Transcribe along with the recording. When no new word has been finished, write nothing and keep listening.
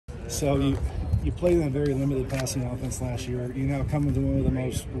So you played in a very limited passing offense last year. You now come into one of the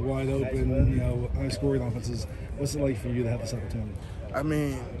most wide open, high scoring offenses. What's it like for you to have this opportunity? I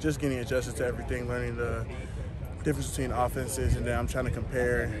mean, just getting adjusted to everything, learning the difference between offenses, and then I'm trying to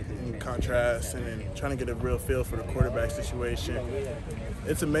compare and contrast, and then trying to get a real feel for the quarterback situation.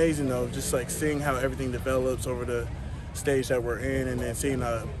 It's amazing though, just like seeing how everything develops over the stage that we're in, and then seeing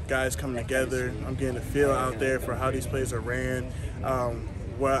guys come together. I'm getting a feel out there for how these plays are ran,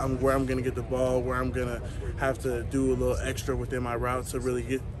 where I'm going to get the ball, where I'm going to have to do a little extra within my route to really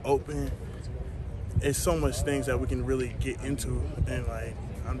get open. It's so much things that we can really get into, and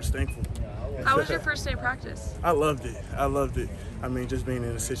I'm just thankful. How was your first day of practice? I loved it. I mean, just being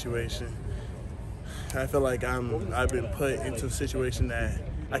in a situation. I feel like I've been put into a situation that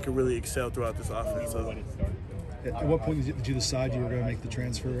I could really excel throughout this offense. So. At what point did you decide you were going to make the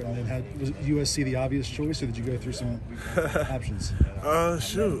transfer, and then was USC the obvious choice, or did you go through some options? I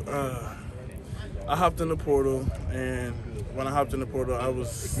hopped in the portal, and when I hopped in the portal, I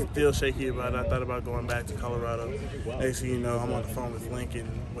was still shaky about it. I thought about going back to Colorado. Next thing you know, I'm on the phone with Lincoln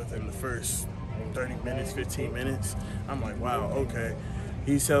within the first 30 minutes, 15 minutes. I'm like, wow, okay.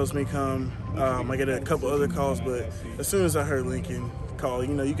 He tells me come. I get a couple other calls, but as soon as I heard Lincoln call,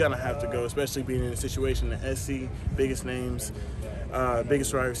 you gotta have to go, especially being in a situation, the SC, biggest names,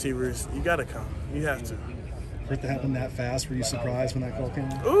 biggest wide receivers, you gotta come. You have to. For it to happen that fast, were you surprised when that call came?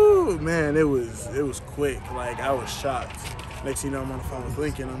 Ooh, man, it was quick. I was shocked. Next thing you know, I'm on the phone with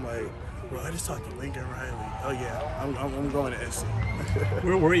Lincoln. I'm like, bro, I just talked to Lincoln Riley. Oh yeah, I'm going to SC.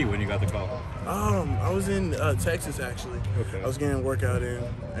 Where were you when you got the call? I was in Texas actually. Okay. I was getting a workout in,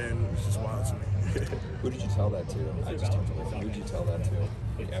 and it was just wild to me. Who did you tell that to? I just talked to Lincoln. Who did you tell that to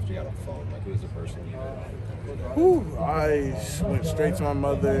after you got on the phone? Who was the person you I went straight to my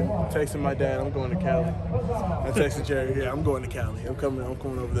mother, texting my dad, I'm going to Cali. I texted Jerry, yeah, I'm going to Cali. I'm coming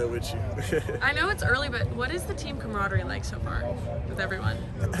over there with you. I know it's early, but what is the team camaraderie like so far with everyone?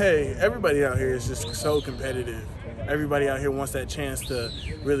 Hey, everybody out here is just so competitive. Everybody out here wants that chance to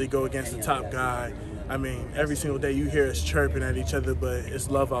really go against the top guy. I mean, every single day you hear us chirping at each other, but it's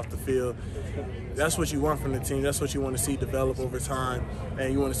love off the field. That's what you want from the team. That's what you want to see develop over time,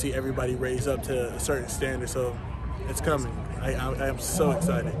 and you want to see everybody raise up to a certain standard. So it's coming. I am so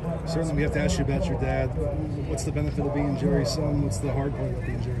excited. Certainly, we have to ask you about your dad. What's the benefit of being Jerry's son? What's the hard part about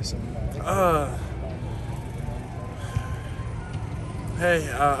being Jerry's son?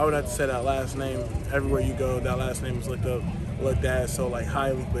 I would have to say that last name. Everywhere you go, that last name is looked at so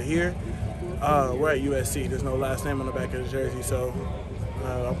highly. But here, we're at USC. There's no last name on the back of the jersey, so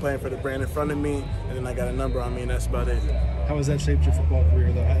I'm playing for the brand in front of me, and then I got a number on me, and that's about it. How has that shaped your football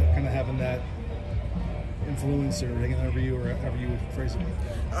career, though? Kind of having that influence or hanging over you, or however you would phrase it?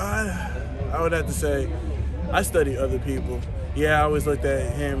 I would have to say I study other people. Yeah, I always looked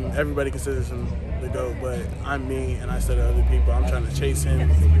at him. Everybody considers him the GOAT, but I'm me, and I study other people. I'm trying to chase him.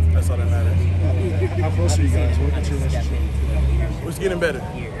 That's all that matters. How close are you guys? What's your relationship? It's getting better.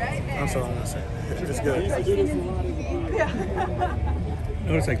 That's all I'm going to say. It's good.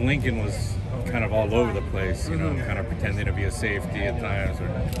 It looks like Lincoln was kind of all over the place, kind of pretending to be a safety at times, or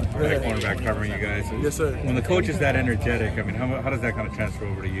that cornerback covering you guys. Yes, sir. When the coach is that energetic, I mean, how does that kind of transfer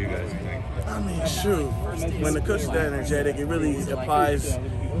over to you guys, you think? I mean, shoot. When the coach is that energetic, it really applies.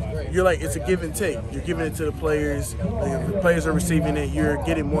 You're it's a give and take. You're giving it to the players. If the players are receiving it, you're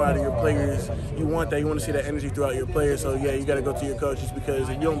getting more out of your players. You want that. You want to see that energy throughout your players. So, yeah, you got to go to your coaches, because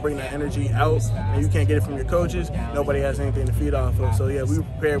if you don't bring that energy out and you can't get it from your coaches, nobody has anything to feed off of. So, yeah, we were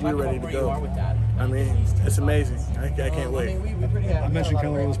prepared. We were ready to go. I mean, it's amazing. I can't wait. I mentioned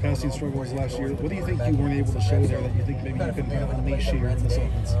Colorado's passing struggles last year. What do you think you weren't able to show there that you think maybe you couldn't have unleashed here in this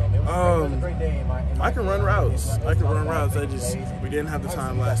offense? I can run routes. We didn't have the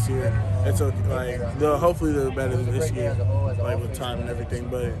time last year. It's hopefully they're better than this year, with time and everything.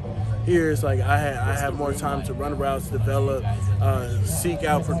 But here it's I had more time to run routes, develop, seek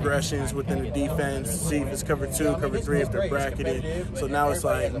out progressions within the defense, see if it's cover 2, cover 3, if they're bracketed. So now it's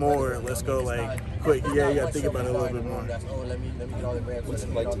more, let's go quick. Yeah, you got to think about it a little bit more. What's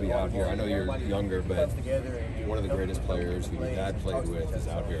it like to be out here? I know you're younger, but one of the greatest players who your dad played with is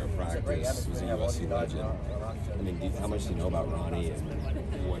out here at practice. He was a USC legend. I mean, how much do you know about Ronnie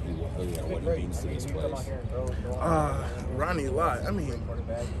and what he means to this place? Ronnie a lot. I mean,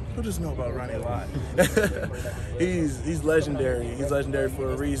 who doesn't know about Ronnie a lot? He's legendary. He's legendary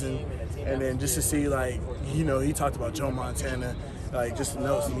for a reason. And then just to see, he talked about Joe Montana. Just to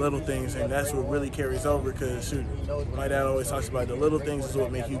know some little things, and that's what really carries over, because my dad always talks about the little things is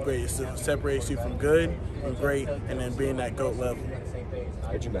what make you great. It separates you from good and great, and then being that GOAT level.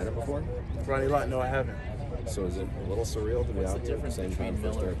 Had you met him before? Ronnie Lott? No, I haven't. So is it a little surreal to be out here at the same time,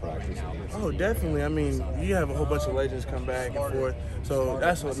 first day of practice? Oh, definitely. I mean, you have a whole bunch of legends come back and forth. So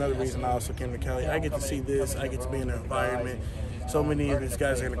that's another reason I also came to Cali. I get to see this. I get to be in the environment. So many of these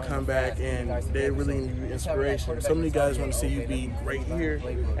guys are going to come back, and they really need inspiration. So many guys want to see you be great here,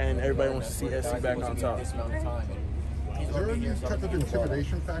 and everybody wants to see SC back on top. Is there any type of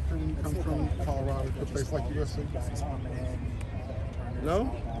intimidation factor when you come from Colorado to a place like USC?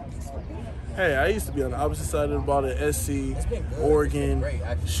 No? Hey, I used to be on the opposite side of the ball at SC, Oregon,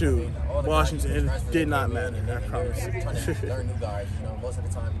 shoot, Washington. It did not matter, I promise.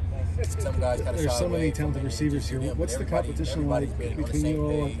 There's so many talented receivers here. What's the competition like between you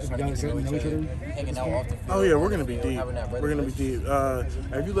all? Have you guys gotten to know each other? Oh yeah, we're gonna be deep. We're gonna be deep.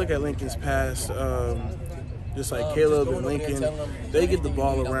 If you look at Lincoln's past, just like Caleb and Lincoln, they get the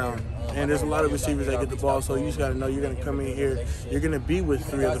ball around. And there's a lot of receivers that get the ball, so you just got to know you're going to come in here, you're going to be with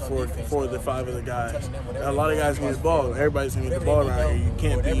 3 of the 4 of the 5 of the guys. A lot of guys get the ball. Everybody's going to get the ball around here. You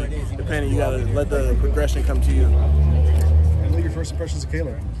can't be dependent. You got to let the progression come to you. And what are your first impressions of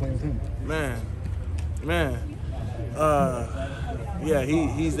Caleb playing with him? Man. Yeah,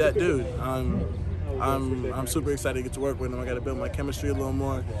 he's that dude. I'm super excited to get to work with him. I got to build my chemistry a little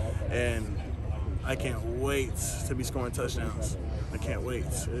more, and I can't wait to be scoring touchdowns. I can't wait.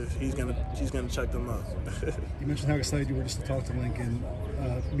 He's gonna chuck them up. You mentioned how excited you were just to talk to Lincoln.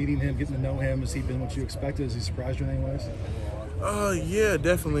 Meeting him, getting to know him, has he been what you expected? Has he surprised you in any ways? Yeah,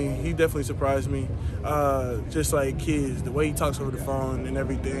 definitely. He definitely surprised me. Just like kids, the way he talks over the phone and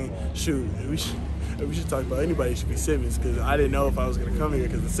everything. Shoot, we should talk about anybody. It should be Simmons, because I didn't know if I was gonna come here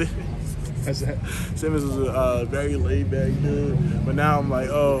because of Simmons. Simmons was a very laid-back dude, but now I'm like,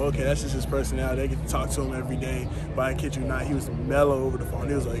 oh, okay, that's just his personality. I get to talk to him every day, but I kid you not, he was mellow over the phone.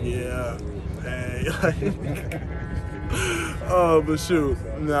 He was like, yeah, hey. Oh, but shoot,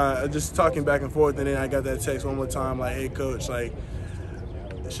 nah, just talking back and forth, and then I got that text one more time, like, hey, coach, like,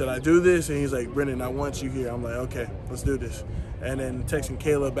 should I do this? And he's like, Brenden, I want you here. I'm like, okay, let's do this. And then texting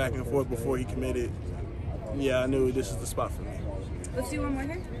Caleb back and forth before he committed, yeah, I knew this is the spot for me. Let's do one more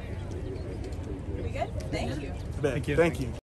here. Are we good? Thank you. Thank you.